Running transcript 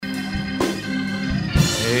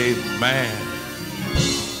Amen.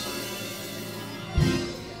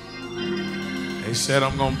 They said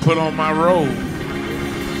I'm going to put on my robe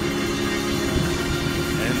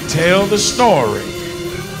and tell the story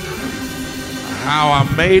of how I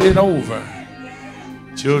made it over.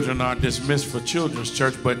 Children are dismissed for children's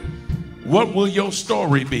church, but what will your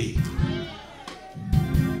story be?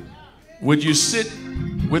 Would you sit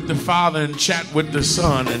with the Father and chat with the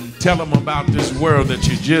Son and tell him about this world that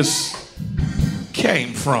you just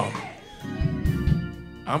came from?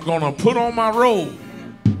 I'm going to put on my robe.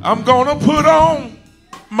 I'm going to put on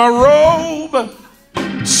my robe.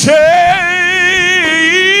 Tell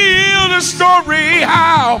the story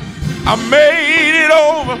how I made it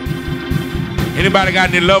over. Anybody got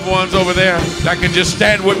any loved ones over there that can just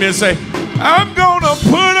stand with me and say, I'm going to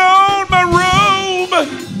put on my robe.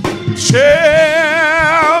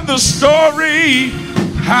 Tell the story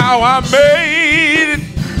how I made it.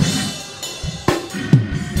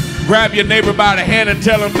 Grab your neighbor by the hand and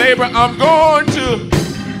tell him, neighbor, I'm going to.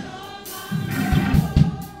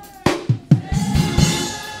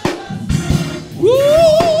 Woo!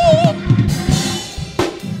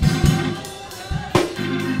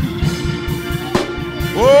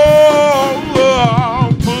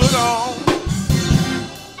 Oh, put on.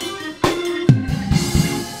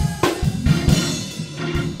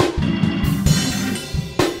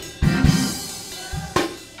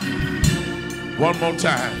 One more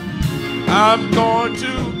time. I'm going to.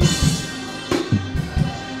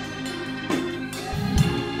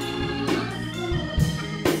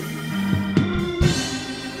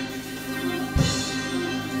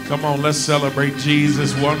 Come on, let's celebrate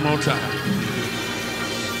Jesus one more time.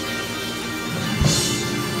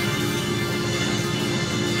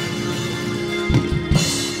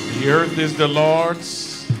 The earth is the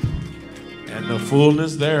Lord's, and the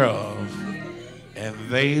fullness thereof, and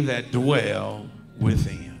they that dwell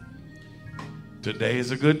within. Today is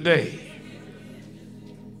a good day.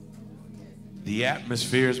 The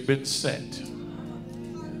atmosphere has been set.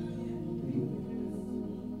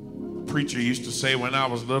 Preacher used to say when I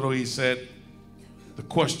was little, he said, the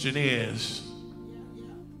question is,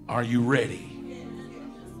 are you ready?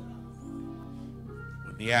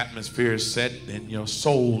 When the atmosphere is set, then your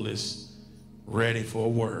soul is ready for a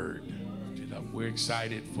word. You know, we're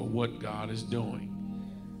excited for what God is doing.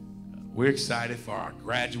 We're excited for our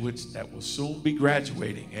graduates that will soon be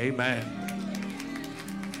graduating. Amen.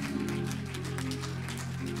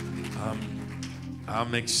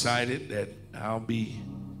 I'm excited that I'll be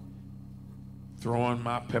throwing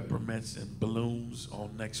my peppermints and balloons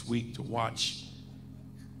on next week to watch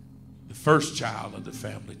the first child of the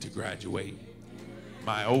family to graduate.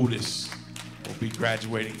 My oldest will be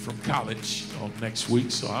graduating from college on next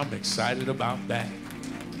week, so I'm excited about that.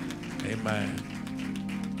 Amen.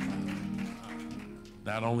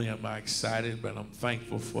 Not only am I excited, but I'm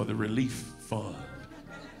thankful for the relief fund.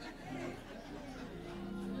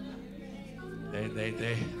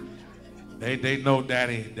 They know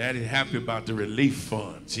Daddy happy about the relief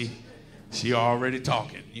fund. She already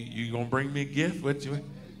talking. You gonna bring me a gift? What you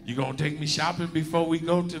gonna take me shopping before we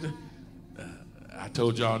go to the? I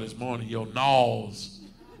told y'all this morning your gnaws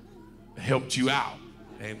helped you out.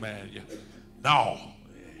 Amen. No,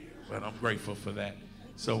 but I'm grateful for that.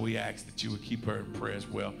 So we ask that you would keep her in prayer as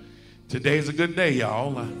well. Today's a good day,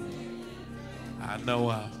 y'all. I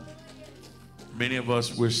know many of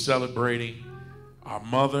us, we're celebrating our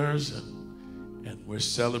mothers and we're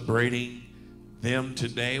celebrating them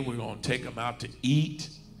today. We're going to take them out to eat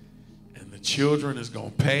and the children is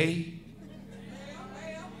going to pay.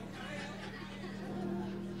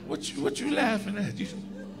 What you laughing at?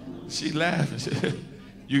 She laughing.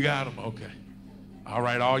 You got them? Okay. All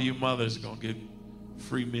right, all you mothers are going to get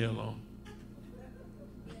free meal on.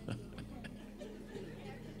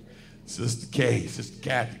 Sister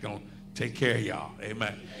Kathy gonna take care of y'all.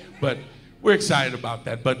 Amen. But we're excited about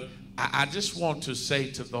that. But I just want to say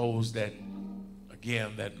to those that,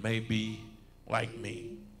 again, that may be like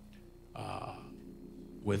me,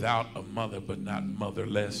 without a mother but not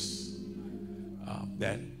motherless,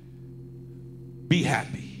 that be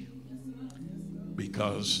happy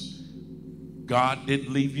because God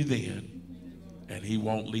didn't leave you then. And he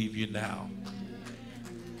won't leave you now.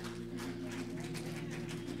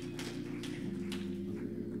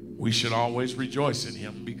 We should always rejoice in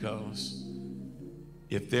him because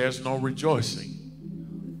if there's no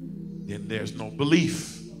rejoicing, then there's no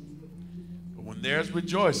belief. But when there's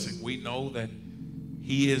rejoicing, we know that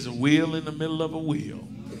he is a wheel in the middle of a wheel.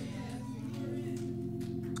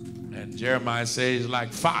 And Jeremiah says,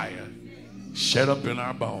 like fire shut up in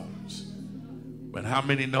our bones. But how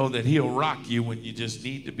many know that he'll rock you when you just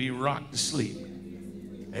need to be rocked to sleep?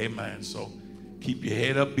 Amen. So keep your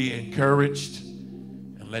head up, be encouraged,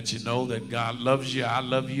 and let you know that God loves you, I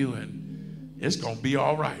love you, and it's going to be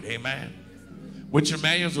all right. Amen. With your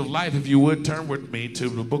manuals of life, if you would, turn with me to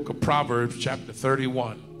the book of Proverbs chapter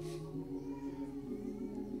 31.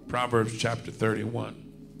 Proverbs chapter 31.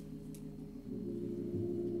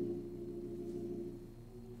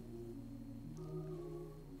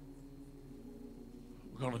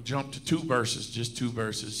 We're going to jump to two verses, just two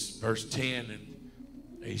verses, verse 10 and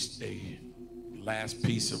a last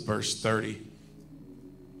piece of verse 30.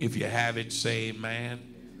 If you have it, say amen.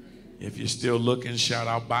 If you're still looking, shout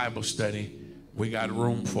out Bible study. We got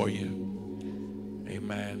room for you.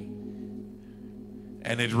 Amen.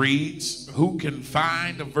 And it reads, who can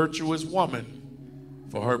find a virtuous woman?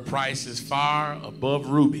 For her price is far above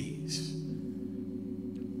rubies.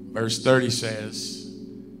 Verse 30 says,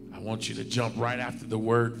 I want you to jump right after the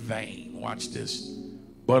word vain. Watch this.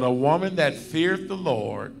 But a woman that feareth the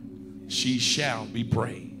Lord, she shall be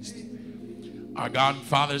praised. Our God and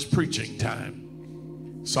Father, is preaching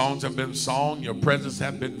time. Songs have been sung, your presence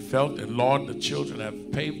have been felt, and Lord, the children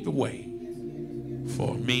have paved the way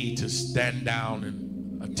for me to stand down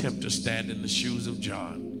and attempt to stand in the shoes of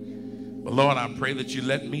John. But Lord, I pray that you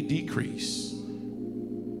let me decrease.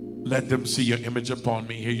 Let them see your image upon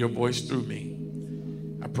me, hear your voice through me.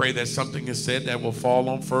 I pray that something is said that will fall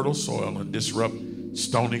on fertile soil and disrupt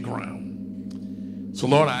stony ground. So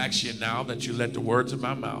Lord, I ask you now that you let the words of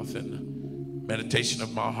my mouth and the meditation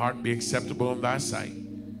of my heart be acceptable in thy sight.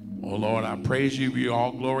 Oh Lord, I praise you, give you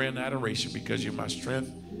all glory and adoration because you're my strength.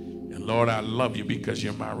 And Lord, I love you because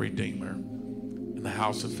you're my redeemer. And the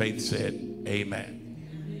house of faith said, amen.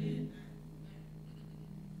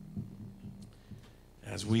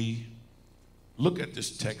 As we look at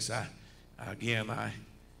this text, I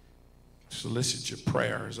solicit your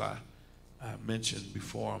prayers. I mentioned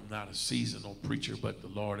before, I'm not a seasonal preacher, but the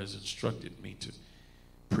Lord has instructed me to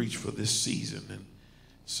preach for this season. And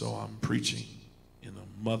so I'm preaching in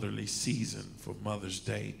a motherly season for Mother's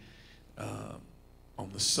Day on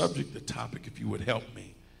the subject, the topic, if you would help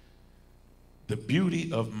me, the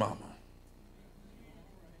beauty of mama.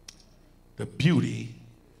 The beauty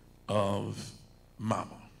of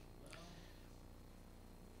mama.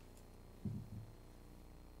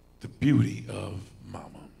 The beauty of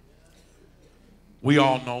mama. We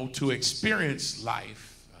all know to experience life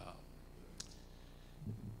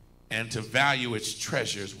and to value its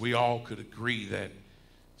treasures, we all could agree that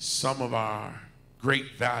some of our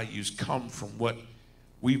great values come from what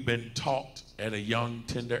we've been taught at a young,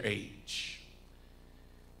 tender age.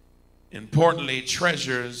 Importantly,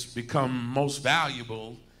 treasures become most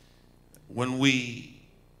valuable when we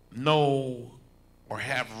know or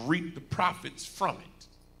have reaped the profits from it.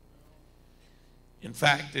 In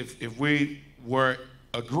fact, if we were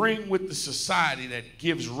agreeing with the society that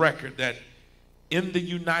gives record that in the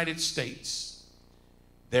United States,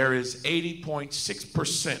 there is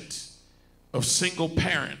 80.6% of single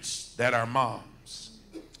parents that are moms.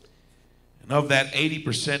 And of that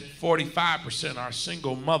 80%, 45% are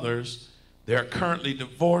single mothers. They're currently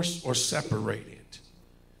divorced or separated.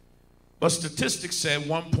 But statistics say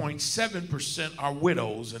 1.7% are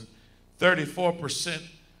widows and 34%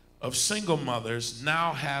 of single mothers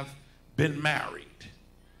now have been married.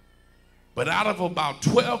 But out of about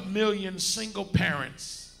 12 million single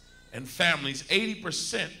parents and families,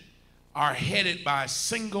 80% are headed by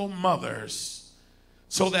single mothers.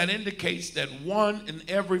 So that indicates that 1 in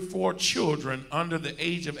every 4 children under the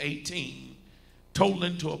age of 18,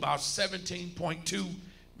 totaling to about 17.2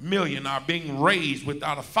 million, are being raised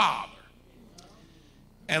without a father.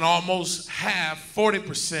 And almost half,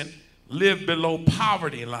 40%, live below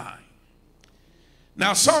poverty line.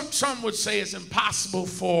 Now, some would say it's impossible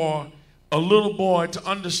for a little boy to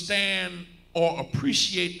understand or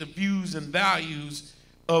appreciate the views and values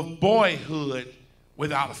of boyhood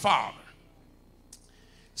without a father.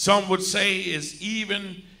 Some would say it's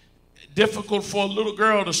even difficult for a little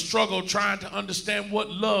girl to struggle trying to understand what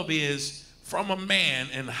love is from a man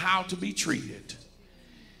and how to be treated.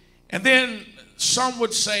 And then some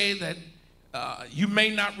would say that you may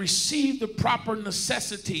not receive the proper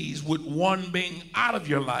necessities with one being out of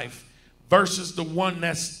your life versus the one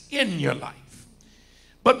that's in your life.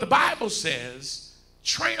 But the Bible says,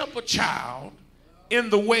 train up a child in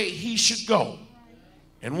the way he should go.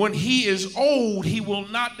 And when he is old, he will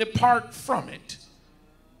not depart from it.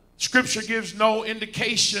 Scripture gives no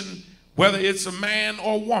indication whether it's a man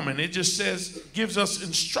or woman. It just says, gives us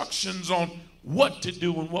instructions on what to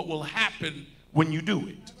do and what will happen when you do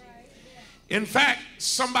it. In fact,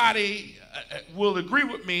 somebody will agree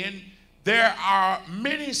with me, and there are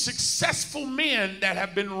many successful men that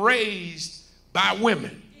have been raised by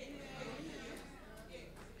women.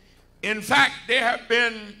 In fact, there have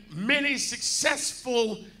been many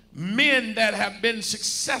successful men that have been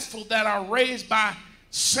successful that are raised by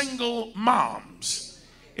single moms.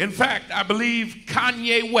 In fact, I believe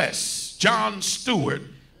Kanye West, Jon Stewart,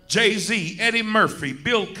 Jay-Z, Eddie Murphy,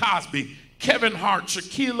 Bill Cosby, Kevin Hart,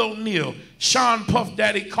 Shaquille O'Neal, Sean Puff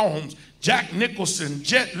Daddy Combs, Jack Nicholson,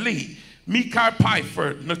 Jet Li, Mekhi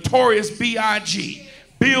Phifer, Notorious B.I.G.,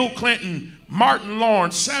 Bill Clinton, Martin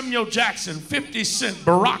Lawrence, Samuel Jackson, 50 Cent,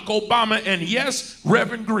 Barack Obama, and yes,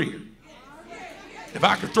 Reverend Greer. If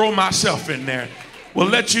I could throw myself in there, will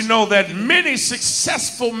let you know that many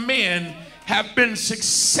successful men have been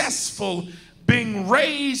successful being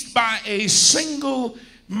raised by a single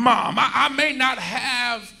mom. I may not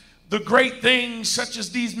have the great things such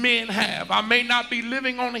as these men have. I may not be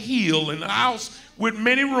living on a hill in a house with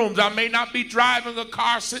many rooms. I may not be driving a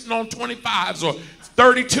car sitting on 25s or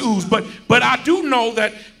 32s, but I do know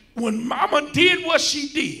that when mama did what she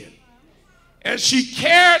did and she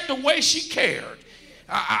cared the way she cared,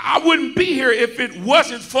 I wouldn't be here if it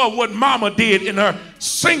wasn't for what mama did in her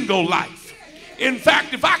single life. In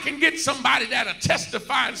fact, if I can get somebody that'll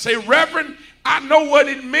testify and say, Reverend, I know what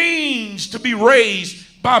it means to be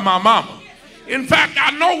raised by my mama. In fact,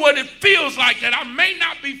 I know what it feels like that I may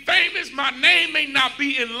not be famous, my name may not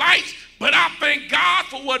be in lights, but I thank God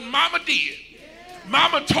for what mama did.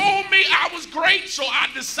 Mama told me I was great, so I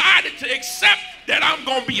decided to accept that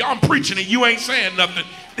I'm preaching and you ain't saying nothing,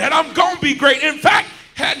 that I'm going to be great. In fact,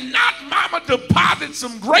 had not mama deposited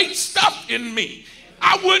some great stuff in me,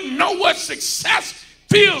 I wouldn't know what success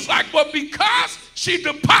feels like. But because she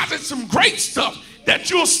deposited some great stuff, that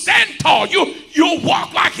you'll stand tall, you'll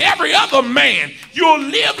walk like every other man, you'll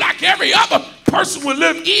live like every other person will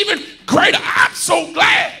live, even greater. I'm so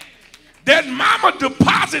glad that mama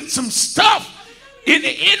deposited some stuff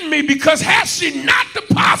in me, because had she not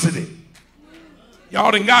deposited,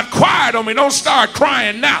 y'all done got quiet on me, don't start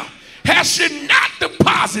crying now. Had she not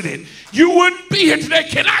deposited, you wouldn't be here today.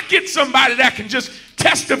 Can I get somebody that can just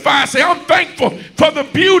testify and say, I'm thankful for the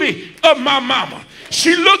beauty of my mama.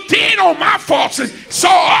 She looked in on my faults and saw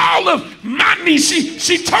all of my needs.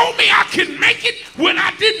 She told me I could make it when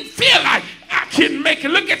I didn't feel like I couldn't make it.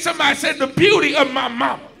 Look at somebody and say, the beauty of my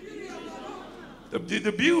mama. The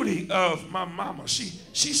beauty of my mama.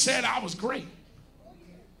 She said I was great.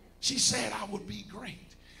 She said I would be great.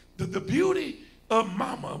 The beauty of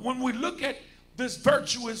mama. When we look at this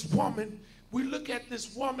virtuous woman, we look at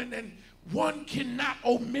this woman and one cannot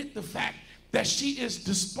omit the fact that she is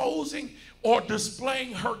disposing or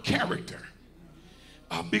displaying her character,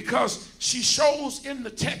 because she shows in the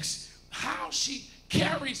text how she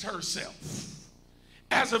carries herself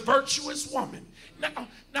as a virtuous woman. Now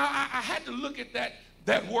I had to look at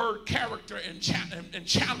that word character and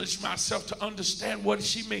challenge myself to understand what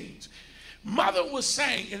she means. Mother was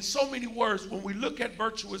saying in so many words, when we look at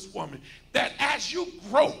virtuous woman, that as you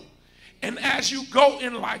grow and as you go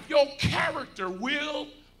in life, your character will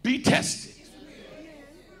be tested.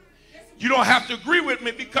 You don't have to agree with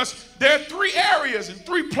me, because there are 3 areas and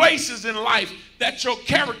 3 places in life that your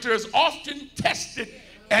character is often tested,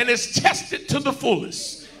 and is tested to the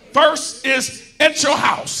fullest. First is at your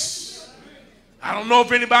house. I don't know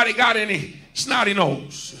if anybody got any snotty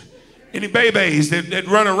nose, any babies that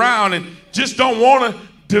run around and just don't want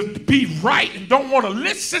to be right and don't want to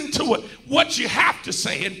listen to what you have to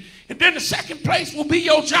say. And then the second place will be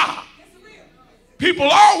your job. People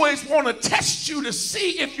always want to test you to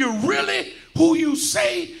see if you're really who you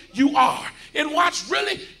say you are. And watch,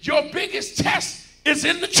 really, your biggest test is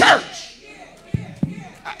in the church.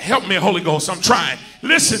 Help me, Holy Ghost, I'm trying.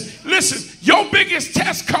 Listen, your biggest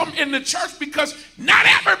test come in the church, because not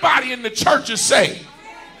everybody in the church is saved.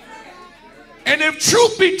 And if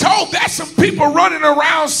truth be told, there's some people running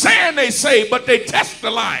around saying they saved, but they test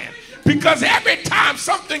the lion. Because every time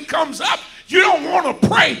something comes up, you don't want to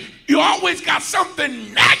pray. You always got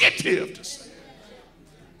something negative to say.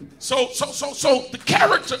 So the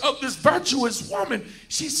character of this virtuous woman,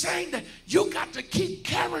 she's saying that you got to keep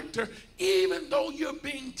character even though you're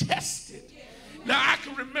being tested. Now, I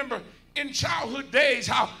can remember in childhood days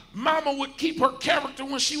how mama would keep her character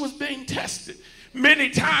when she was being tested. Many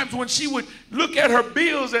times when she would look at her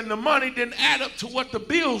bills and the money didn't add up to what the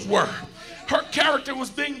bills were, her character was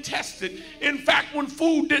being tested. In fact, when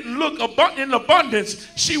food didn't look in abundance,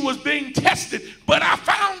 she was being tested. But I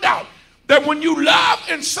found out that when you love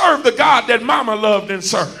and serve the God that mama loved and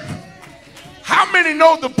served, how many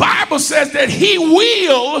know the Bible says that he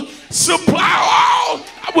will supply all?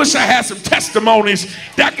 I wish I had some testimonies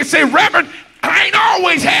that could say, Reverend, I ain't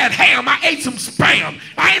always had ham. I ate some Spam.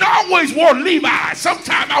 I ain't always wore Levi's.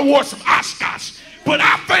 Sometimes I wore some Oshkosh. But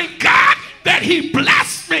I thank God that he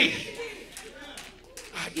blessed me.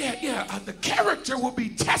 The character will be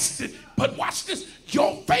tested. But watch this.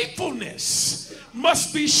 Your faithfulness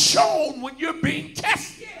must be shown when you're being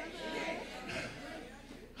tested.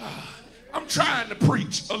 I'm trying to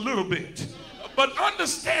preach a little bit. But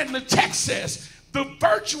understand the text says, the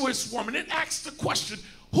virtuous woman. It asks the question,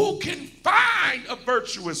 who can find a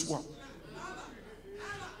virtuous woman?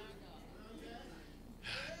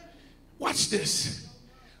 Watch this.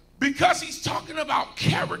 Because he's talking about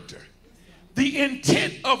character. The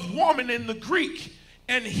intent of woman in the Greek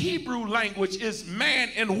and Hebrew language is man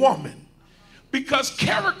and woman. Because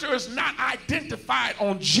character is not identified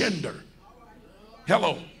on gender.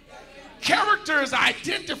 Hello. Character is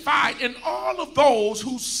identified in all of those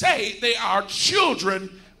who say they are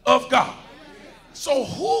children of God. So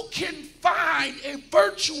who can find a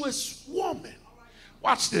virtuous woman?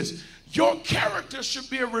 Watch this. Your character should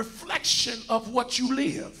be a reflection of what you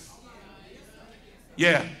live.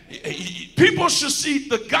 Yeah. People should see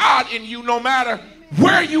the God in you no matter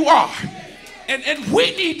where you are. And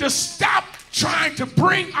we need to stop trying to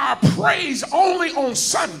bring our praise only on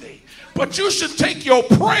Sunday. But you should take your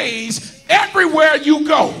praise everywhere you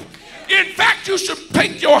go. In fact, you should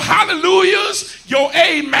take your hallelujahs, your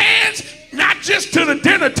amens, not just to the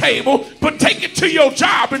dinner table, but take it to your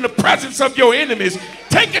job in the presence of your enemies.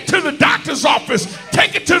 Take it to the doctor's office.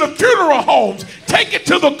 Take it to the funeral homes. Take it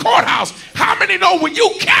to the courthouse. How many know when you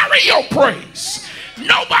carry your praise,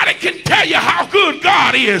 nobody can tell you how good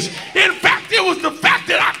God is? In fact, it was the fact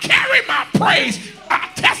that I carried my praise. I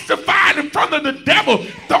testified in front of the devil,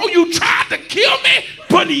 though you tried to kill me,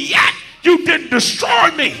 but yet you didn't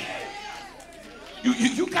destroy me.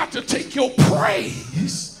 You got to take your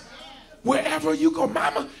praise wherever you go.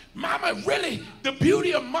 Mama, really, the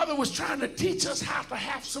beauty of mother was trying to teach us how to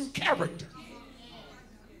have some character.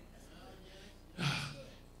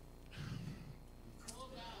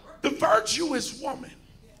 The virtuous woman.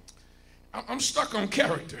 I'm stuck on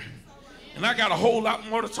character, and I got a whole lot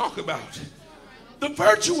more to talk about. The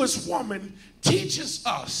virtuous woman teaches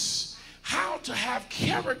us how to have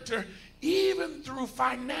character even through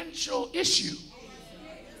financial issues.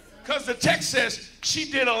 Because the text says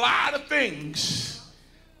she did a lot of things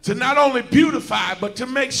to not only beautify, but to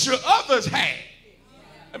make sure others had.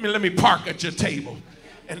 Let me park at your table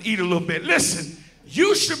and eat a little bit. Listen,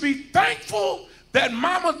 you should be thankful that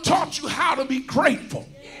mama taught you how to be grateful.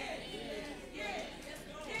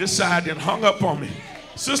 This side then hung up on me.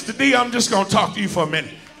 Sister D, I'm just going to talk to you for a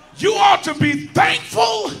minute. You ought to be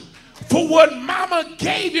thankful for what mama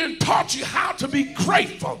gave you and taught you how to be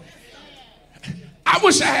grateful. I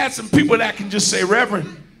wish I had some people that can just say,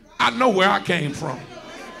 Reverend, I know where I came from.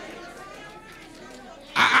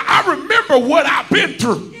 I remember what I've been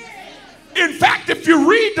through. In fact, if you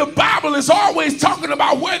read the Bible, it's always talking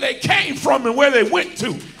about where they came from and where they went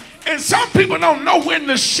to. And some people don't know when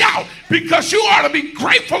to shout, because you ought to be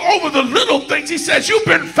grateful over the little things. He says, you've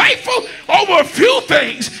been faithful over a few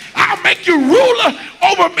things. I'll make you ruler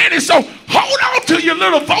over many. So hold on to your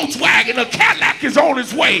little Volkswagen. A Cadillac is on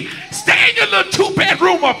its way. Stay in your little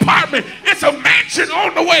 2-bedroom apartment. It's a mansion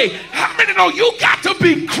on the way. How many know you got to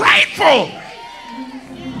be grateful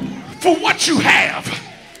for what you have?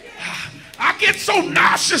 I get so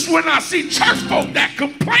nauseous when I see church folk that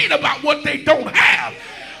complain about what they don't have.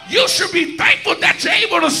 You should be thankful that you're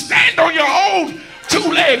able to stand on your own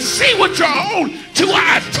 2 legs, see with your own 2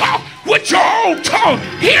 eyes, talk with your own tongue,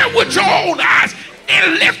 hear with your own eyes,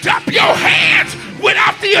 and lift up your hands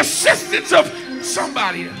without the assistance of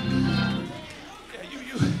somebody.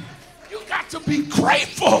 You got to be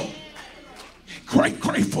grateful.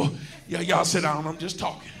 Grateful. Yeah, y'all sit down. I'm just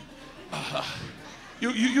talking.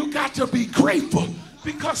 You got to be grateful,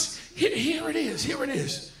 because here it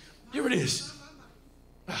is.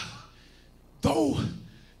 Though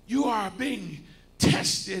you are being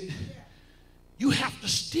tested, you have to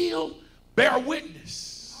still bear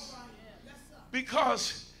witness,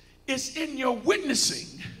 because it's in your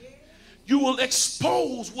witnessing you will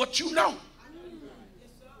expose what you know.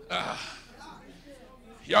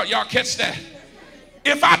 Y'all catch that?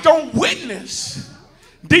 If I don't witness,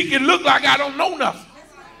 Deacon look like I don't know nothing.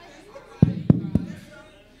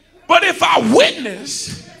 But if I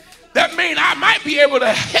witness, that means I might be able to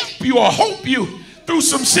help you or hope you through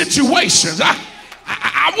some situations.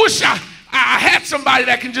 I wish I had somebody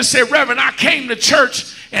that can just say, Reverend, I came to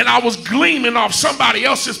church and I was gleaming off somebody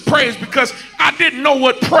else's praise because I didn't know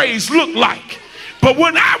what praise looked like. But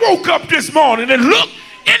when I woke up this morning and looked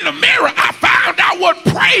in the mirror, I found out what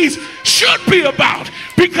praise should be about.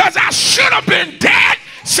 because I should have been dead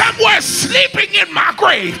somewhere sleeping in my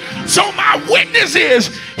grave. So my witness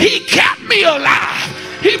is he kept me alive.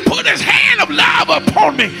 He put his hand of love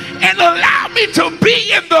upon me and allowed me to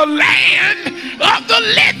be in the land of the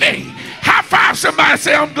living. High five somebody,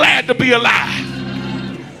 say, I'm glad to be alive.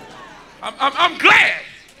 I'm glad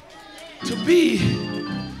to be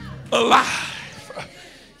alive.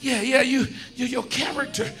 Yeah, your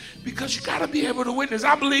character, because you got to be able to witness.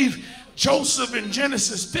 I believe Joseph in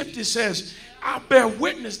Genesis 50 says, I bear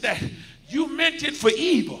witness that you meant it for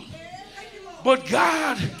evil, but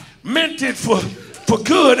God meant it for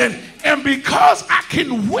good. And because I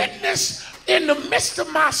can witness in the midst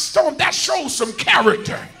of my storm, that shows some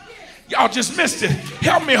character. Y'all just missed it.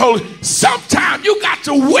 Help me, Holy. Sometimes you got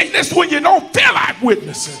to witness when you don't feel like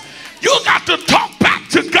witnessing. You got to talk back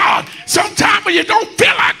to God. Sometimes when you don't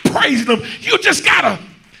feel like praising him, you just got to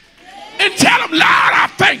and tell him, Lord, I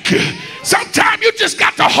thank you. Sometimes you just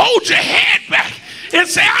got to hold your head back and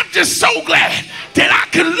say, I'm just so glad that I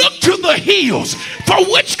can look to the hills for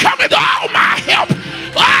which cometh all my help.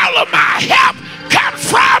 All of my help comes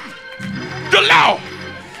from the Lord.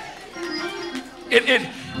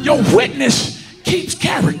 Your witness keeps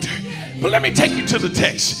character. But let me take you to the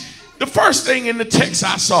text. The first thing in the text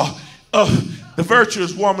I saw of the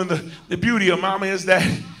virtuous woman, the beauty of mama, is that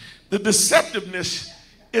the deceptiveness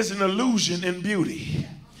is an illusion in beauty.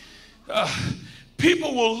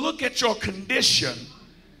 People will look at your condition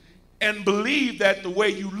and believe that the way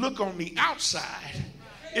you look on the outside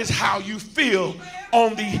is how you feel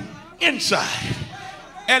on the inside.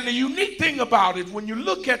 And the unique thing about it, when you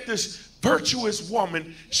look at this virtuous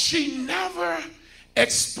woman, she never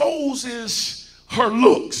exposes her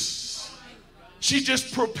looks. She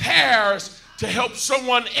just prepares to help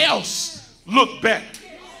someone else look better.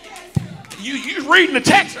 You reading the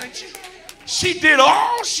text, ain't you? She did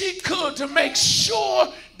all she could to make sure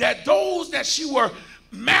that those that she were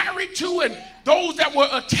married to and those that were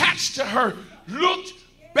attached to her looked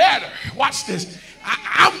better. Watch this.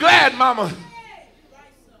 I'm glad mama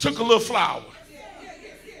took a little flour,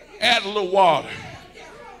 added a little water,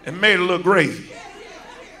 and made a little gravy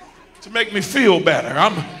to make me feel better.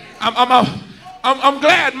 I'm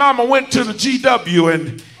glad mama went to the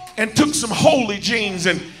GW and took some Holy jeans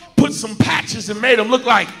and put some patches and made them look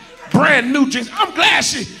like brand new jeans. I'm glad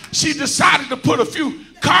she decided to put a few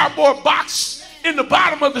cardboard boxes in the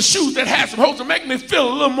bottom of the shoes that had some holes to make me feel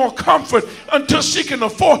a little more comfort until she can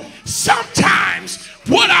afford. Sometimes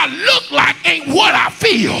what I look like ain't what I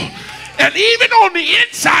feel. And even on the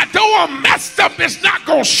inside, though I'm messed up, it's not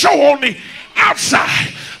going to show on the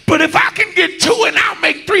outside. But if I can get two and I'll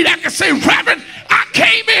make three that can say, Reverend, I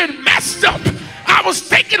came in messed up. I was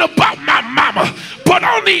thinking about my mama, but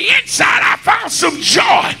on the inside I found some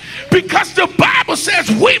joy because the Bible says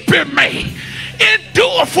weeping may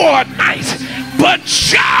endure for a night, but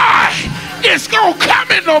joy is going to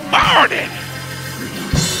come in the morning.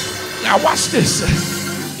 Now watch this.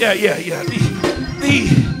 The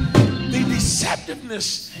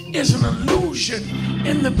deceptiveness is an illusion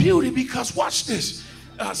in the beauty, because watch this.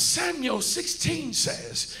 Samuel 16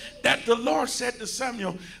 says that the Lord said to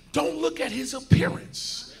Samuel, don't look at his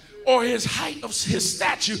appearance or his height of his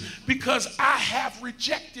stature, because I have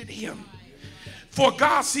rejected him. For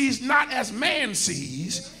God sees not as man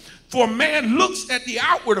sees, for man looks at the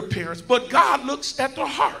outward appearance, but God looks at the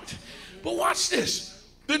heart. But watch this.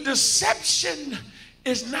 The deception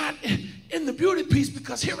is not in the beauty piece,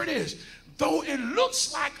 because here it is. Though it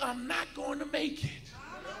looks like I'm not going to make it,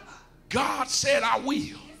 God said I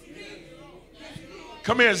will.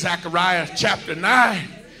 Come here, Zechariah chapter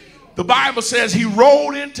 9. The Bible says he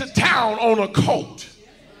rode into town on a colt.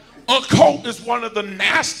 A colt is one of the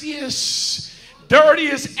nastiest,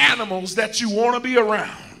 dirtiest animals that you want to be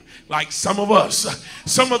around. Like some of us,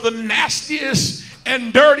 some of the nastiest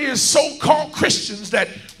and dirtiest so-called Christians that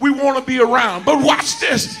we want to be around. But watch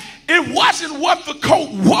this. It wasn't what the coat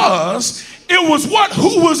was. It was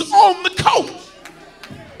who was on the coat.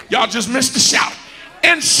 Y'all just missed the shout.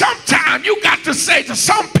 And sometimes you got to say to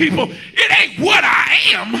some people, it ain't what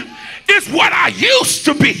I am, it's what I used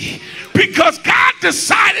to be. Because God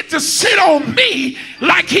decided to sit on me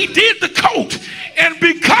like he did the coat. And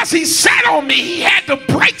because he sat on me, he had to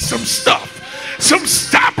break some stuff. Some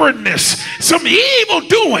stubbornness, some evil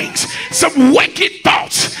doings, some wicked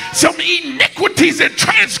thoughts, some iniquities and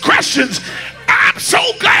transgressions. I'm so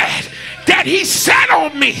glad that he sat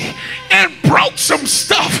on me and broke some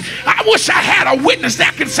stuff. I wish I had a witness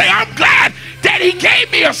that can say, I'm glad that he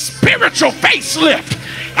gave me a spiritual facelift.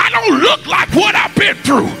 I don't look like what I've been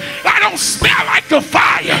through. I don't smell like the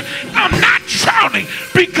fire. I'm not drowning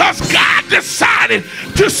because God decided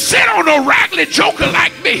to sit on a raggedy joker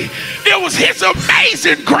like me. It was his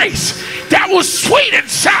amazing grace that was sweet and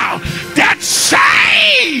sound that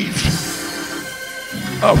saved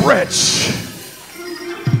a wretch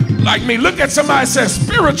like me. Look at somebody and say,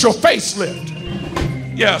 spiritual facelift.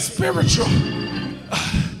 Yeah, spiritual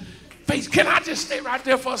face. Can I just stay right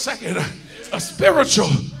there for a second? A spiritual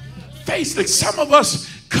facelift. Some of us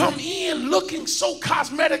come in looking so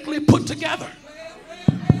cosmetically put together.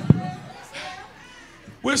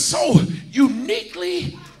 We're so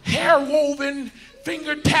uniquely hair woven,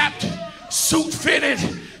 finger tapped, suit fitted,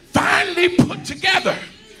 finely put together.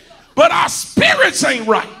 But our spirits ain't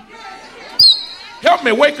right. Help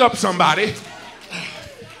me wake up somebody.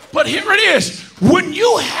 But here it is. When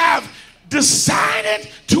you have decided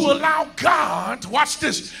to allow God, watch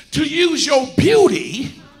this, to use your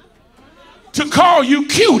beauty to call you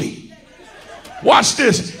cutie. Watch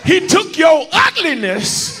this. He took your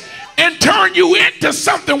ugliness and turned you into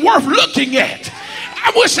something worth looking at.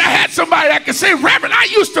 I wish I had somebody that could say, Reverend, I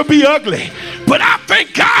used to be ugly, but I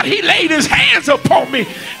thank God he laid his hands upon me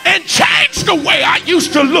and changed the way I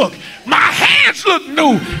used to look. My hands look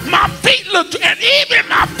new, my feet look, and even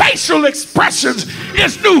my facial expressions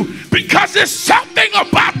is new because there's something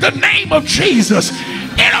about the name of Jesus.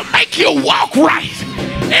 It'll make you walk right.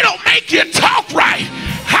 It'll make you talk right.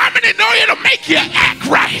 How many know it'll make you act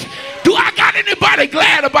right? Do I got anybody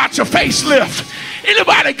glad about your facelift?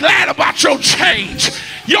 Anybody glad about your change,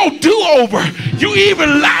 your do-over? You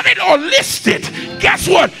even love it or list it. Guess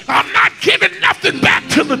what? I'm not giving nothing back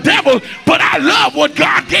to the devil, but I love what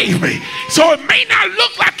God gave me. So it may not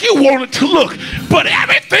look like you want it to look, but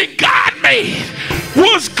everything God made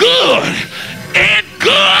was good and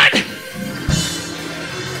good.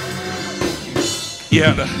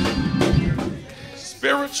 Yeah, the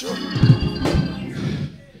spiritual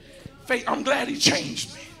faith. I'm glad he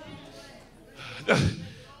changed me.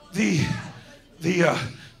 The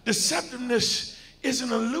deceptiveness is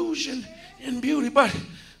an illusion in beauty, but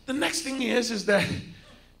the next thing is that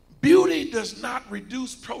beauty does not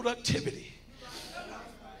reduce productivity.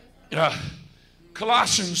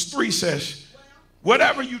 Colossians 3 says,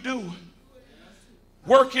 whatever you do,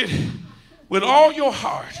 work it with all your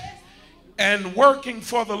heart and working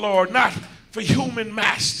for the Lord, not for human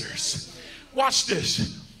masters. Watch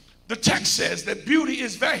this. The text says that beauty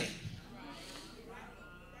is vain.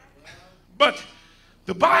 But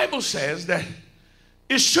the Bible says that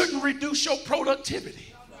it shouldn't reduce your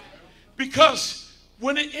productivity, because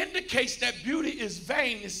when it indicates that beauty is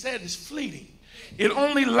vain, it said it's fleeting. It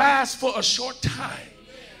only lasts for a short time.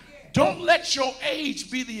 Don't let your age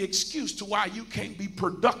be the excuse to why you can't be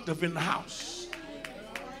productive in the house.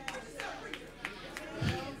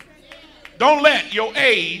 Don't let your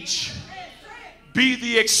age be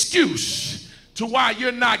the excuse to why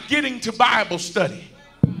you're not getting to Bible study,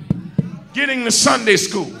 getting to Sunday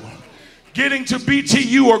school, getting to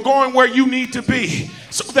BTU, or going where you need to be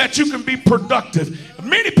so that you can be productive.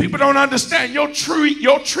 Many people don't understand your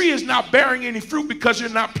tree is not bearing any fruit because you're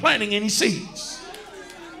not planting any seeds.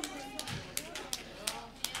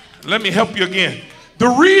 Let me help you again. The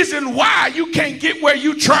reason why you can't get where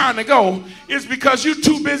you're trying to go is because you're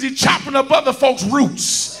too busy chopping up other folks'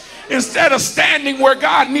 roots instead of standing where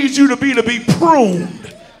God needs you to be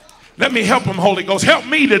pruned. Let me help him, Holy Ghost. Help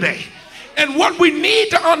me today. And what we need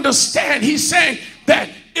to understand, he's saying that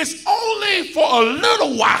it's only for a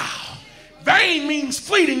little while. Vain means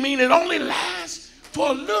fleeting, meaning it only lasts for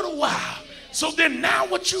a little while. So then now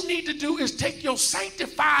what you need to do is take your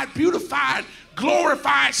sanctified, beautified,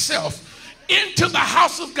 glorified self into the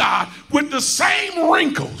house of God with the same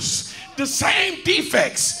wrinkles, the same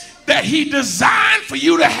defects that he designed for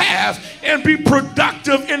you to have, and be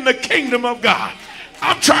productive in the kingdom of God.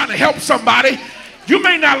 I'm trying to help somebody. You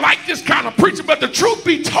may not like this kind of preaching, but the truth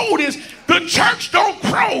be told is the church don't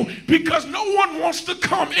grow because no one wants to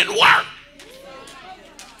come and work.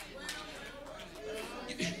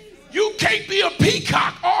 You can't be a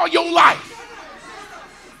peacock all your life.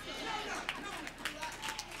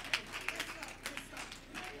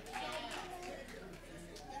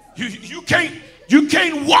 You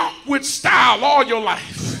can't walk with style all your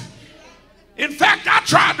life. In fact, I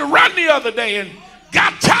tried to run the other day and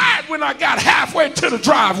got tired when I got halfway to the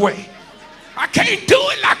driveway. I can't do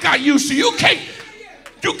it like I used to. You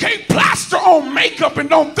can't plaster on makeup and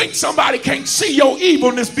don't think somebody can't see your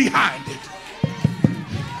evilness behind it.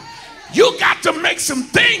 You got to make some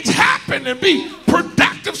things happen and be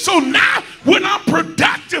productive. So now when I'm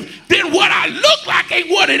productive, then what I look like ain't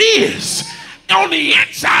what it is. On the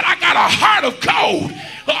inside, I got a heart of gold.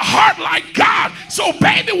 a heart like God. So,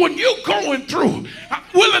 baby, when you're going through, I'm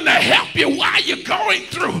willing to help you while you're going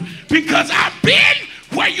through, because I've been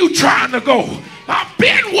where you're trying to go. I've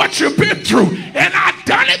been what you've been through, and I've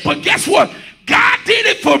done it. But guess what? God did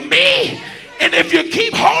it for me. And if you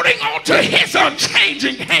keep holding on to his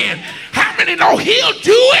unchanging hand, how many know he'll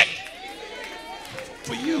do it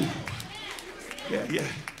for you? Yeah.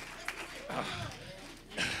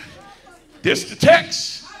 This the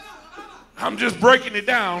text. I'm just breaking it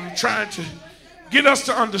down, trying to get us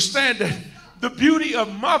to understand that the beauty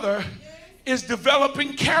of mother is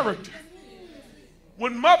developing character.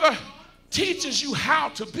 When mother teaches you how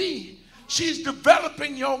to be, she's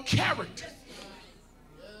developing your character.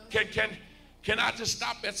 Can I just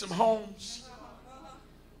stop at some homes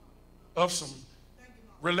of some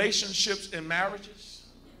relationships and marriages?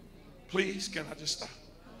 Please, can I just stop?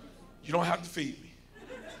 You don't have to feed me.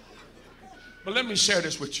 But let me share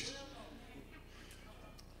this with you.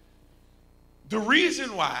 The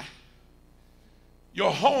reason why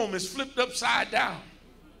your home is flipped upside down.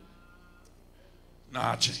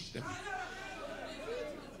 Nah, I changed that.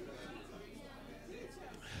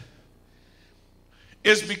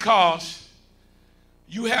 Is because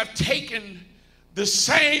you have taken the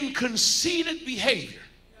same conceited behavior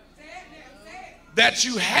that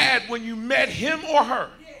you had when you met him or her,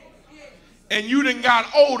 and you done got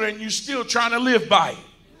older and you still trying to live by it.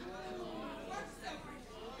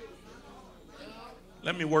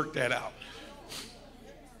 Let me work that out.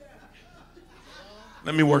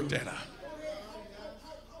 Let me work that out.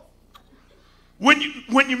 When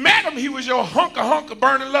you met him, he was your hunk of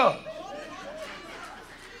burning love.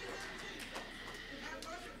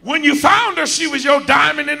 When you found her, she was your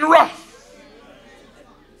diamond in the rough.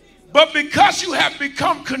 But because you have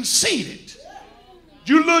become conceited,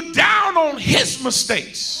 you look down on his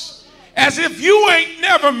mistakes as if you ain't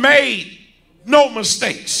never made no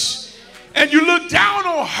mistakes. And you look down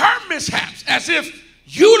on her mishaps as if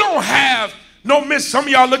you don't have no miss. Some of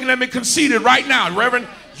y'all looking at me conceited right now. Reverend,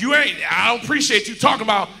 I don't appreciate you talking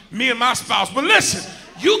about me and my spouse. But listen,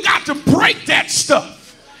 you got to break that stuff.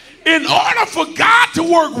 In order for God to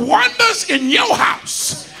work wonders in your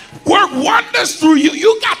house, work wonders through you,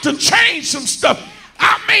 you got to change some stuff.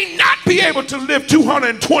 I may not be able to lift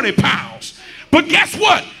 220 pounds, but guess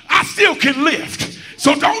what? I still can lift.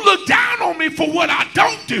 So don't look down on me for what I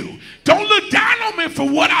don't do. Don't look down on me for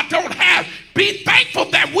what I don't have. Be thankful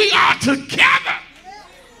that we are together.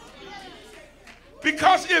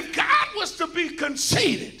 Because if God was to be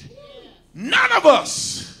conceited, none of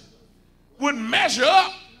us would measure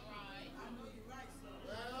up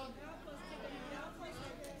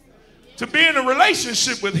to be in a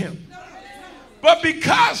relationship with him. But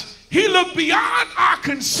because he looked beyond our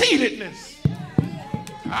conceitedness,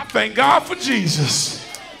 I thank God for Jesus.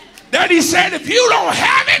 That he said, if you don't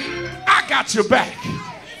have it, I got your back.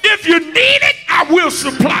 If you need it, I will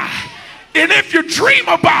supply. And if you dream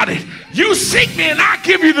about it, you seek me and I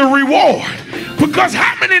give you the reward. Because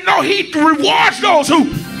how many know he rewards those who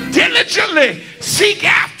diligently seek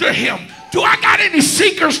after him? Do I got any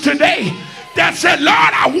seekers today that said, Lord,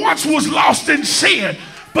 I once was lost in sin,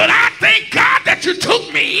 but I thank God that you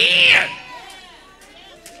took me in?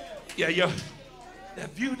 Yeah.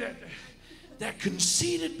 That view, that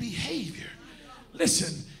conceited behavior.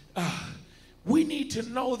 Listen, we need to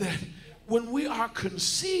know that when we are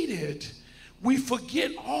conceited, we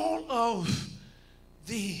forget all of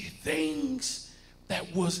the things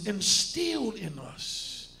that was instilled in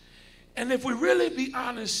us. And if we really be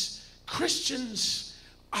honest, Christians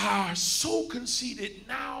are so conceited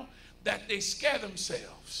now that they scare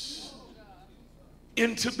themselves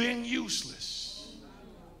into being useless.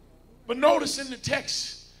 But notice in the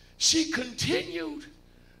text, she continued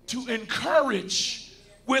to encourage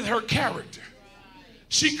with her character.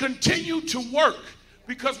 She continued to work,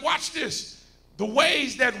 because watch this, the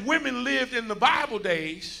ways that women lived in the Bible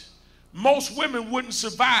days, most women wouldn't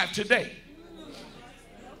survive today.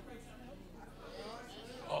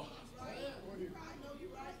 Oh.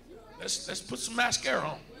 Let's put some mascara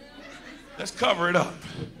on. Let's cover it up.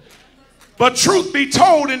 But truth be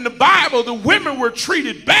told, in the Bible, the women were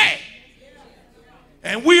treated bad.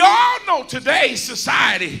 And we all know today's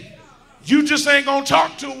society, you just ain't gonna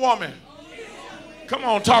talk to a woman. Come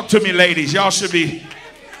on, talk to me, ladies. Y'all should be,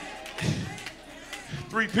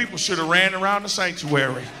 3 people should have ran around the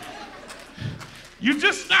sanctuary. You're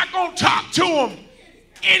just not gonna talk to them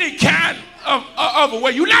any kind of a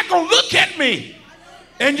way. You're not gonna look at me,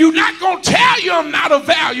 and you're not gonna tell you I'm not of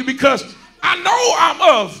value, because I know I'm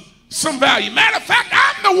of some value. Matter of fact,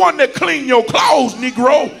 I'm the one that clean your clothes,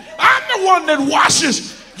 Negro. I'm the one that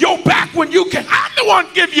washes your back when you can. I'm the one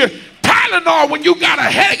give you toilet Tylenol when you got a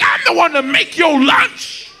headache. I'm the one to make your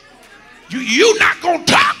lunch. You not going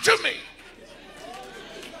to talk to me.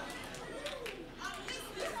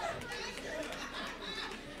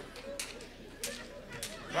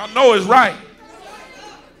 I know it's right.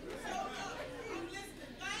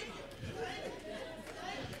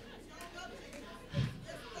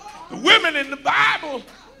 The women in the Bible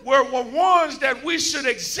were ones that we should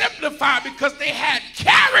exemplify because they had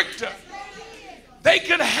character. They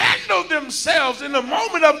could handle themselves in a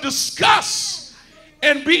moment of disgust.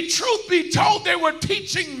 And truth be told, they were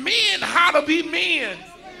teaching men how to be men.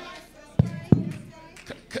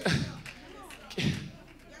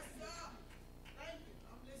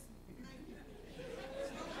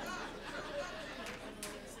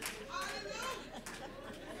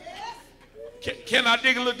 Can I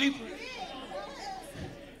dig a little deeper?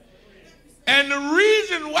 And the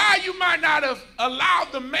reason why you might not have allowed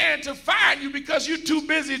the man to find you because you're too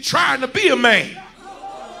busy trying to be a man.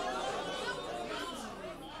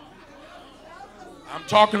 I'm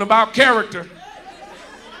talking about character.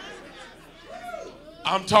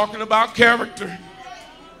 I'm talking about character.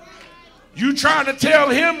 You trying to tell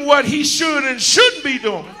him what he should and shouldn't be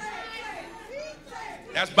doing.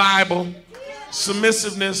 That's Bible.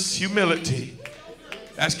 Submissiveness, humility.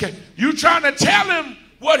 You trying to tell him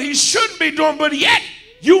what he shouldn't be doing, but yet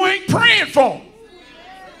you ain't praying for him.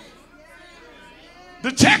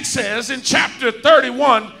 The text says in chapter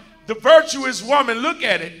 31, the virtuous woman, look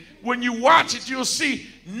at it. When you watch it, you'll see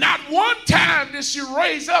not one time did she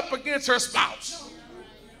raise up against her spouse.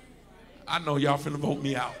 I know y'all finna vote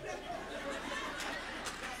me out.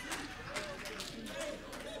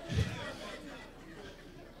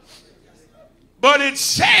 But it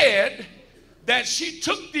said that she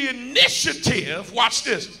took the initiative, watch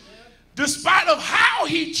this, despite of how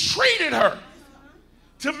he treated her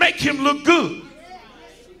to make him look good.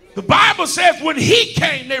 The Bible says when he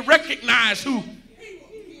came, they recognized who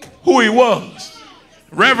he was.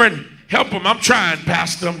 Reverend, help him. I'm trying,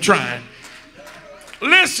 Pastor, I'm trying.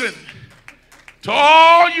 Listen, to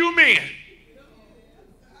all you men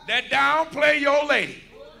that downplay your lady,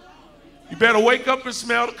 you better wake up and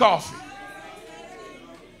smell the coffee.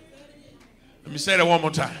 Let me say that one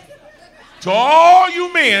more time. To all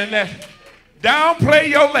you men that downplay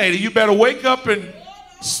your lady, you better wake up and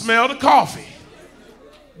smell the coffee.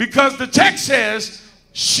 Because the text says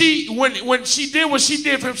when she did what she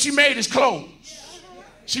did for him, she made his clothes.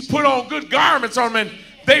 She put on good garments on him, and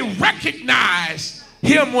they recognized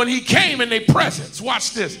him when he came in their presence.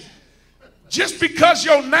 Watch this. Just because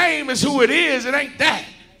your name is who it is, it ain't that.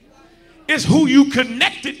 It's who you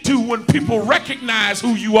connected to when people recognize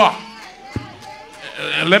who you are.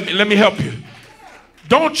 Let me help you.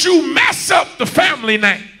 Don't you mess up the family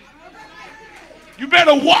name. You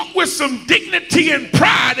better walk with some dignity and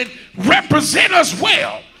pride and represent us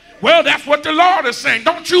well. Well, that's what the Lord is saying.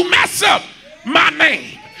 Don't you mess up my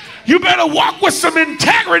name. You better walk with some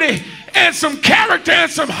integrity and some character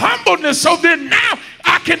and some humbleness, so then now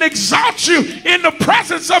I can exalt you in the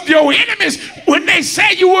presence of your enemies. When they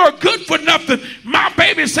say you were good for nothing, my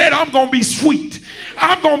baby said, I'm going to be sweet.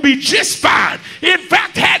 I'm going to be just fine. In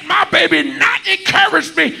fact, had my baby not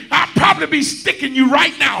encouraged me, I'd probably be sticking you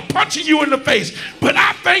right now, punching you in the face. But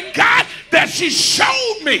I thank God that she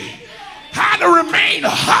showed me how to remain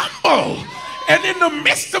humble. And in the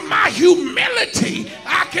midst of my humility,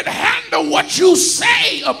 I can handle what you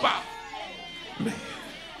say about me.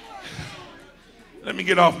 Let me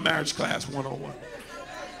get off marriage class 101.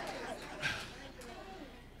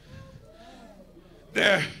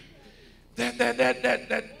 That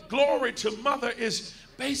glory to mother is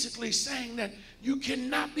basically saying that you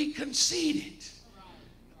cannot be conceited.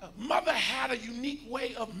 Mother had a unique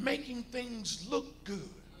way of making things look good,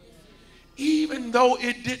 even though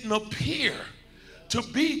it didn't appear to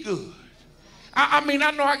be good. I mean,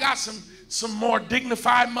 I know I got some more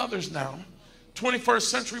dignified mothers now, 21st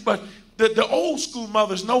century, but the old school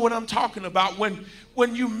mothers know what I'm talking about.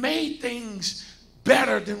 When you made things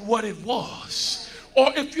better than what it was. Or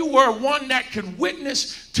if you were one that could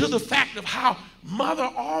witness to the fact of how mother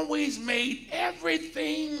always made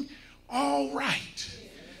everything all right.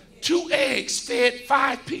 2 eggs fed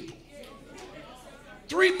 5 people.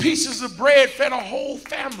 3 pieces of bread fed a whole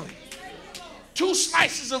family. 2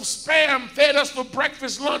 slices of Spam fed us for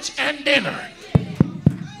breakfast, lunch, and dinner.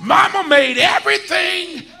 Mama made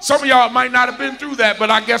everything. Some of y'all might not have been through that, but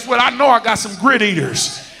I guess what? I know I got some grit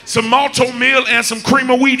eaters. Some malto meal and some cream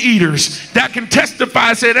of wheat eaters that can testify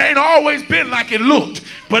and say it ain't always been like it looked.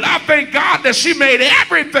 But I thank God that she made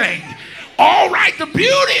everything all right. The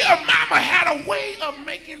beauty of mama had a way of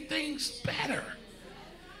making things better.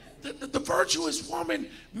 The virtuous woman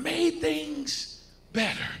made things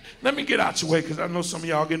better. Let me get out your way because I know some of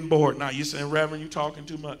y'all getting bored now. You're saying, Reverend, you talking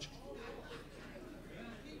too much.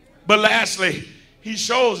 But lastly, he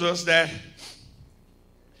shows us that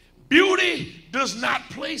beauty does not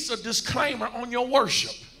place a disclaimer on your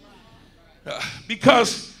worship.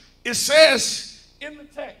 Because it says in the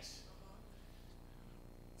text,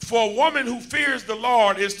 for a woman who fears the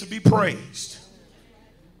Lord is to be praised.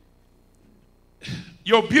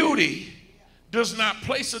 Your beauty does not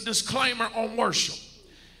place a disclaimer on worship.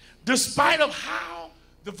 Despite of how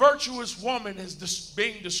the virtuous woman is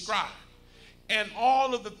being described and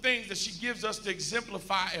all of the things that she gives us to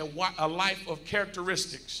exemplify a life of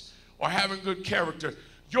characteristics or having good character,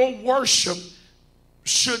 your worship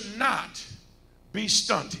should not be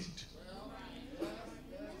stunted.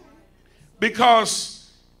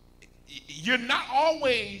 Because you're not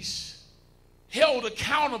always held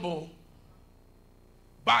accountable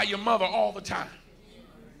by your mother all the time.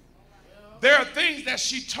 There are things that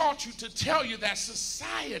she taught you to tell you that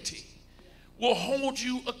society will hold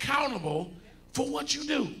you accountable for what you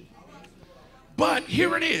do. But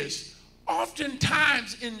here it is.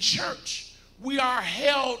 Oftentimes in church, we are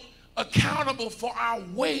held accountable for our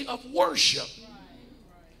way of worship.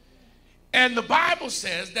 And the Bible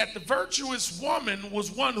says that the virtuous woman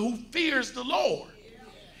was one who fears the Lord,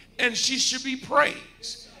 and she should be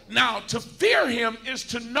praised. Now, to fear him is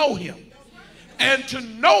to know him, and to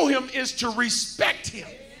know him is to respect him.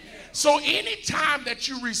 So anytime that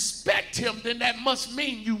you respect him, then that must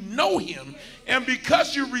mean you know him. And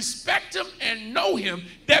because you respect him and know him,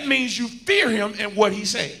 that means you fear him and what he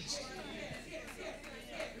says.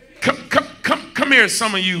 Come here,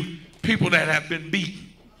 some of you people that have been beaten.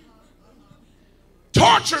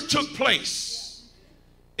 Torture took place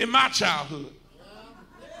in my childhood.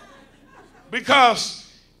 Because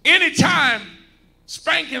anytime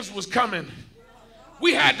spankings was coming,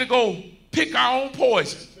 we had to go pick our own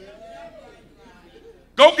poison.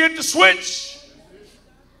 Go get the switch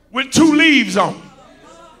with 2 leaves on it.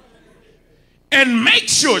 And make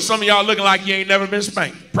sure, some of y'all looking like you ain't never been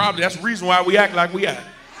spanked. Probably that's the reason why we act like we act.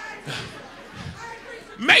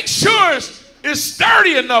 Make sure it's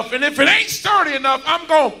sturdy enough. And if it ain't sturdy enough, I'm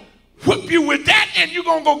going to whip you with that and you're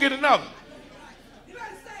going to go get another.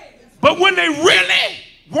 But when they really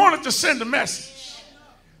wanted to send a message,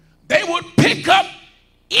 they would pick up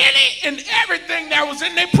any and everything that was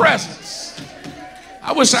in their presence.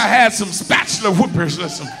 I wish I had some spatula whippers or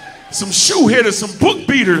some shoe hitters, some book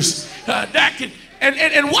beaters that could,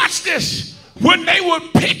 and watch this. When they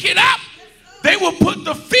would pick it up, they would put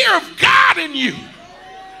the fear of God in you.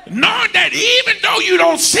 Knowing that even though you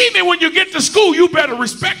don't see me when you get to school, you better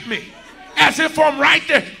respect me as if I'm right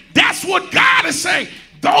there. That's what God is saying.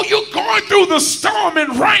 Though you're going through the storm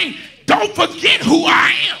and rain, don't forget who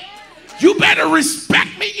I am. You better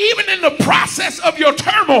respect me even in the process of your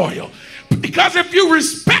turmoil. Because if you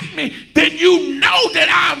respect me, then you know that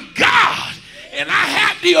I'm God. And I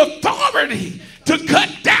have the authority to cut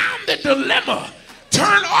down the dilemma,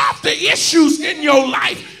 turn off the issues in your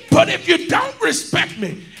life. But if you don't respect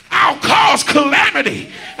me, I'll cause calamity.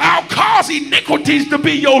 I'll cause iniquities to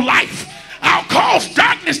be your life. I'll cause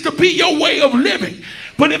darkness to be your way of living.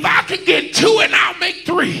 But if I can get 2 and I'll make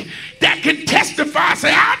 3 that can testify,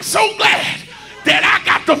 say, I'm so glad that I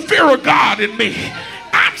got the fear of God in me.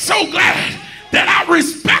 I'm so glad that I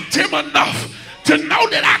respect him enough to know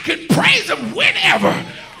that I can praise him whenever,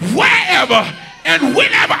 wherever, and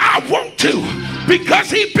whenever I want to,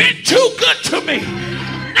 because he's been too good to me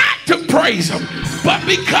not to praise him, but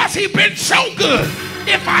because he's been so good.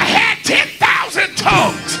 If I had 10,000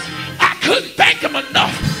 tongues, I couldn't thank him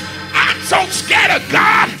enough. I'm so scared of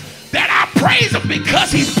God that I praise him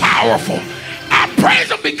because he's powerful. I praise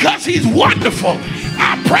him because he's wonderful.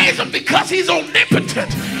 I praise him because he's omnipotent.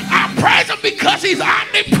 I praise him because he's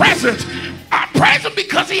omnipresent. I praise him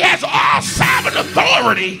because he has all sovereign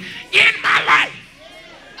authority in my life.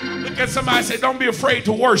 Look at somebody and say, don't be afraid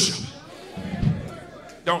to worship.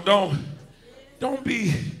 Don't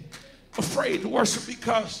be afraid to worship,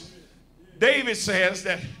 because David says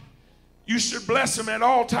that you should bless him at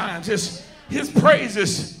all times. His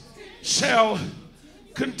praises shall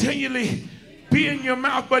continually be in your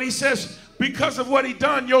mouth. But he says, because of what he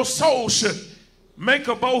done, your soul should make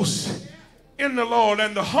a boast in the Lord,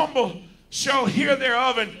 and the humble shall hear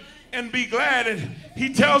thereof and be glad. And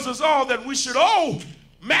he tells us all that we should all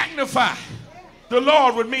magnify the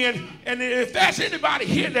Lord with me. And if there's anybody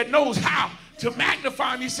here that knows how to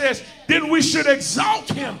magnify him, he says, then we should exalt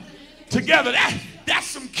him together. That's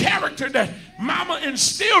some character that mama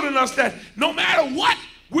instilled in us, that no matter what,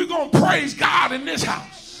 we're going to praise God in this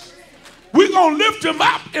house. We're going to lift him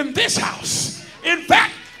up in this house. In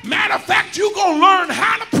fact, matter of fact, you're going to learn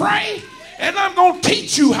how to pray, and I'm going to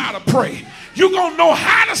teach you how to pray. You're going to know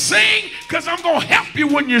how to sing because I'm going to help you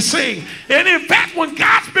when you sing. And in fact, when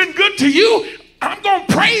God's been good to you, I'm going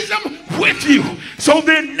to praise him with you. So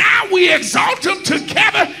then now we exalt him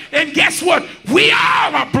together, and guess what? We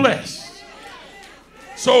all are blessed.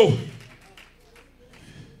 So,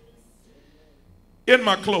 in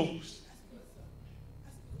my close,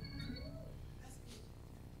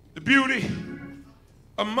 the beauty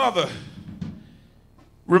of mother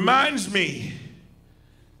reminds me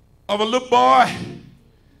of a little boy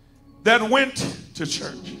that went to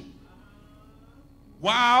church.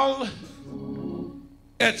 While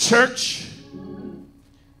at church,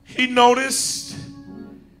 he noticed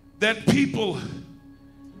that people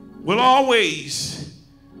will always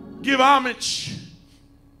give homage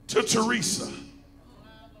to Teresa.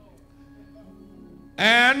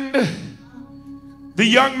 And the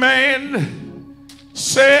young man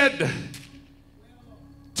said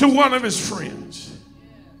to one of his friends,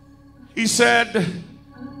 he said,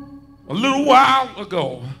 a little while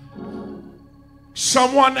ago,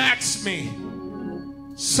 someone asked me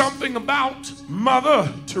something about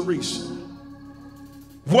Mother Teresa.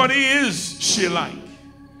 What is she like?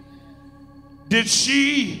 Did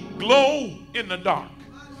she glow in the dark?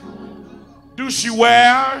 Do she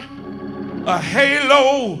wear a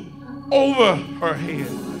halo over her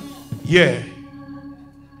head? Yeah.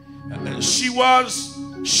 She was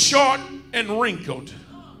short and wrinkled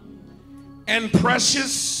and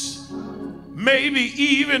precious, maybe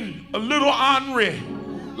even a little ornery,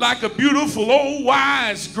 like a beautiful old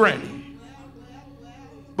wise granny.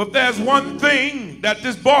 But there's one thing that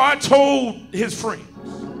this boy told his friends.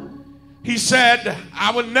 He said,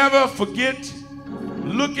 I will never forget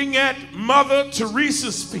looking at Mother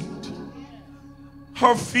Teresa's feet.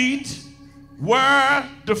 Her feet were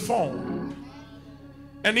deformed.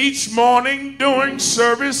 And each morning during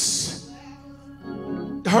service,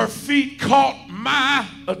 her feet caught my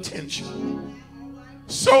attention.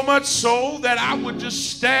 So much so that I would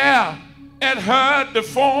just stare at her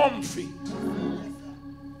deformed feet.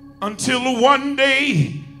 Until one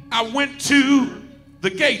day I went to the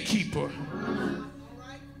gatekeeper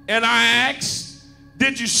and I asked,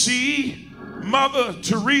 did you see Mother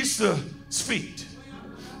Teresa's feet?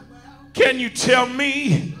 Can you tell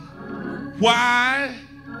me why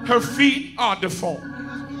her feet are deformed?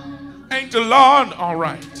 Ain't the Lord all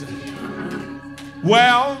right?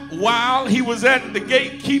 Well, while he was at the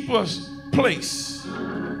gatekeeper's place,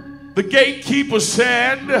 the gatekeeper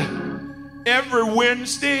said, every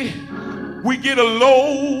Wednesday we get a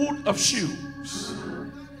load of shoes.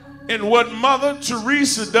 And what Mother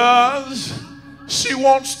Teresa does, she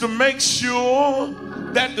wants to make sure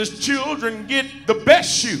that the children get the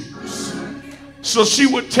best shoes. So she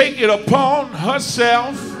would take it upon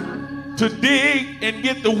herself to dig and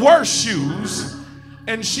get the worst shoes,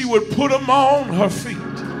 and she would put them on her feet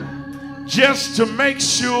just to make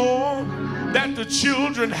sure that the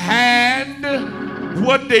children had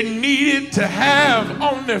what they needed to have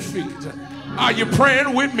on their feet. Are you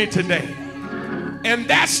praying with me today? And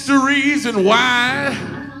that's the reason why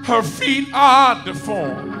her feet are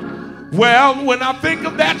deformed. Well, when I think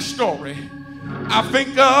of that story, I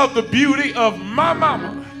think of the beauty of my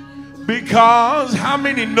mama, because how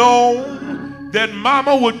many know that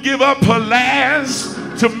mama would give up her last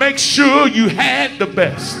to make sure you had the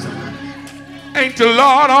best? Ain't the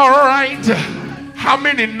Lord all right? How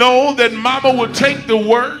many know that mama would take the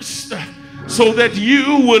worst so that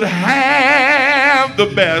you would have the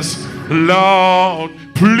best? Lord,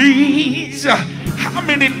 please. How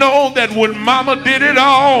many know that when mama did it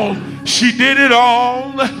all, she did it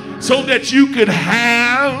all so that you could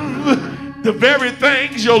have the very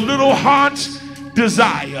things your little hearts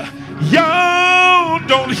desire? Y'all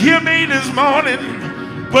don't hear me this morning,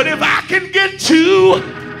 but if I can get two,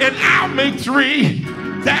 and I'll make three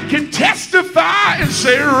that can testify and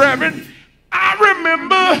say, Reverend, I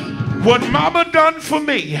remember what mama done for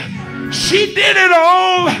me. She did it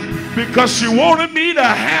all because she wanted me to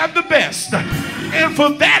have the best. And for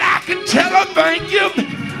that I can tell her thank you,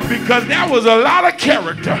 because that was a lot of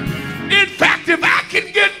character. In fact, if I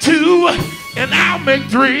can get two, and I'll make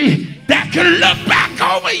three that can look back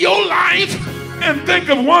over your life and think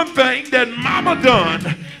of one thing that mama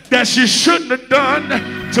done that she shouldn't have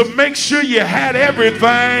done to make sure you had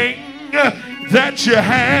everything that you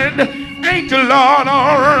had. Ain't the Lord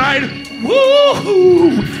all right?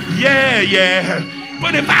 Woo-hoo! Yeah, yeah.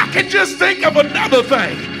 But if I could just think of another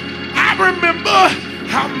thing, I remember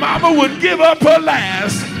how mama would give up her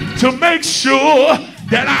last to make sure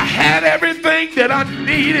that I had everything that I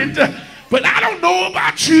needed But I don't know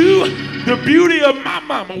about you. The beauty of my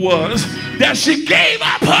mama was that she gave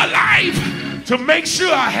up her life to make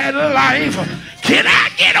sure I had a life. Can I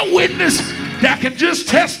get a witness that can just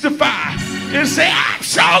testify and say, I'm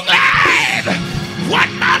so glad what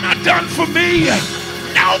mama done for me?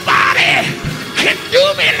 Nobody can do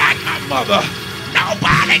me like my mother.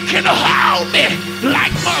 Nobody can hold me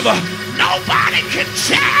like mother. Nobody can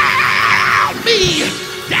tell me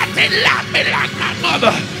that they love me like my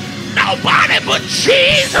mother. Nobody but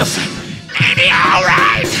Jesus. Ain't he all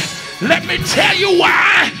right? Let me tell you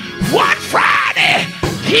why. One Friday,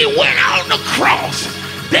 he went on the cross.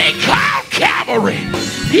 They called Calvary.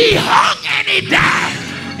 He hung and he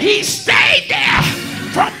died. He stayed there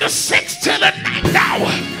from the 6th to the 9th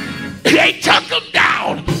hour. They took him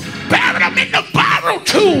down, buried him in the borrowed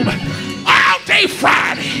tomb all day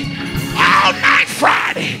Friday, all night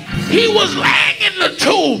Friday. He was laying in the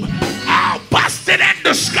tomb, all busted and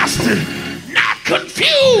disgusted, not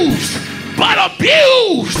confused, but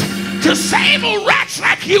abused to save a wretch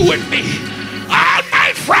like you and me. All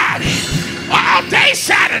night Friday, all day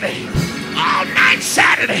Saturday, all night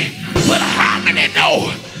Saturday. But how many know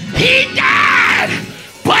he died,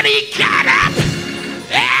 but he got up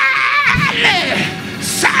early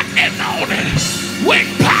Sunday morning with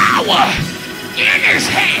power in his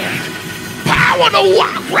hand, power to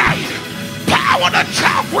walk right, power to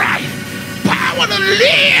talk right, power to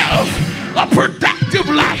live a productive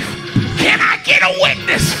life. Can I get a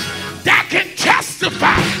witness that can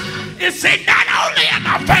testify and say, not only am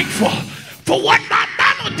I thankful for what my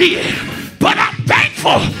mama did, but I'm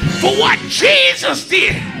thankful for what Jesus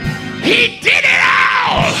did. He did it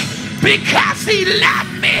all because he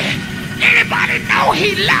loved me. Anybody know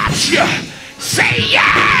he loves you? Say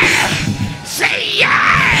yeah. Say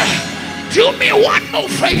yeah. Do me one more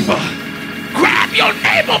favor. Grab your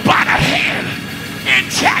neighbor by the hand and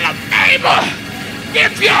tell him, neighbor,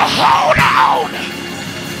 if you hold on,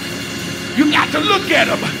 you got to look at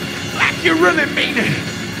him like you really mean it.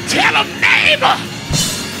 Tell him, neighbor,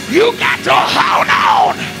 you got to hold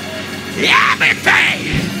on.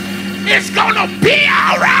 Everything is going to be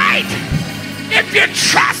all right if you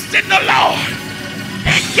trust in the Lord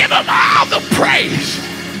and give him all the praise.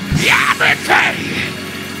 Everything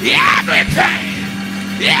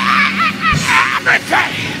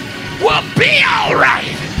will be all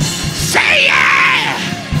right. Say yeah.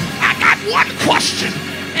 I got one question,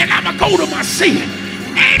 and I'm going to go to my seat.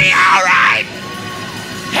 Ain't he all right?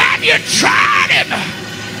 Have you tried him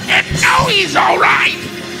and know he's all right?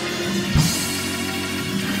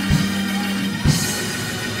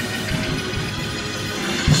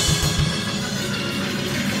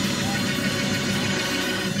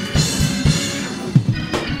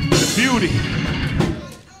 The beauty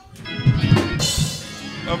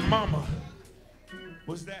of mama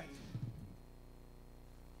was that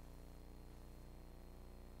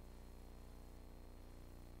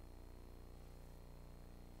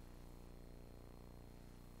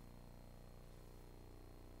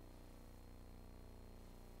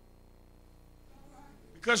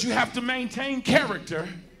because you have to maintain character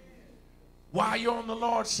while you're on the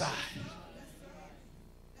Lord's side.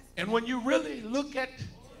 And when you really look at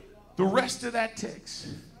the rest of that text,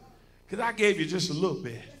 because I gave you just a little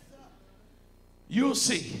bit, you'll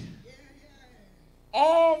see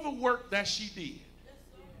all the work that she did.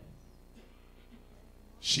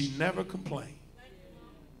 She never complained.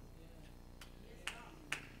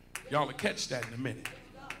 Y'all will catch that in a minute.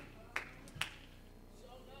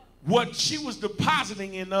 What she was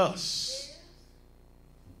depositing in us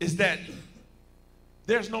is that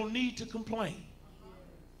there's no need to complain.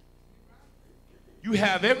 You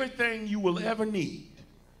have everything you will ever need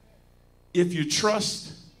if you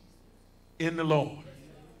trust in the Lord.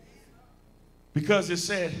 Because it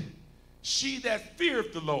said, she that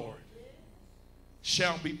feareth the Lord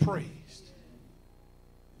shall be praised.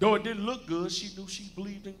 Though it didn't look good, she knew she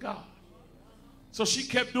believed in God. So she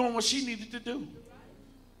kept doing what she needed to do.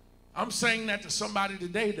 I'm saying that to somebody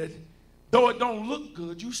today, that though it don't look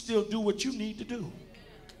good, you still do what you need to do.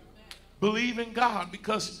 Believe in God,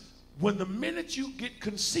 because when the minute you get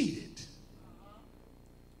conceited,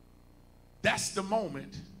 that's the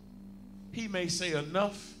moment he may say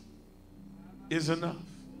enough is enough.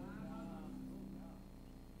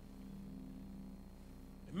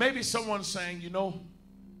 Maybe someone's saying, you know,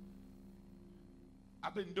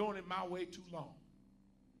 I've been doing it my way too long.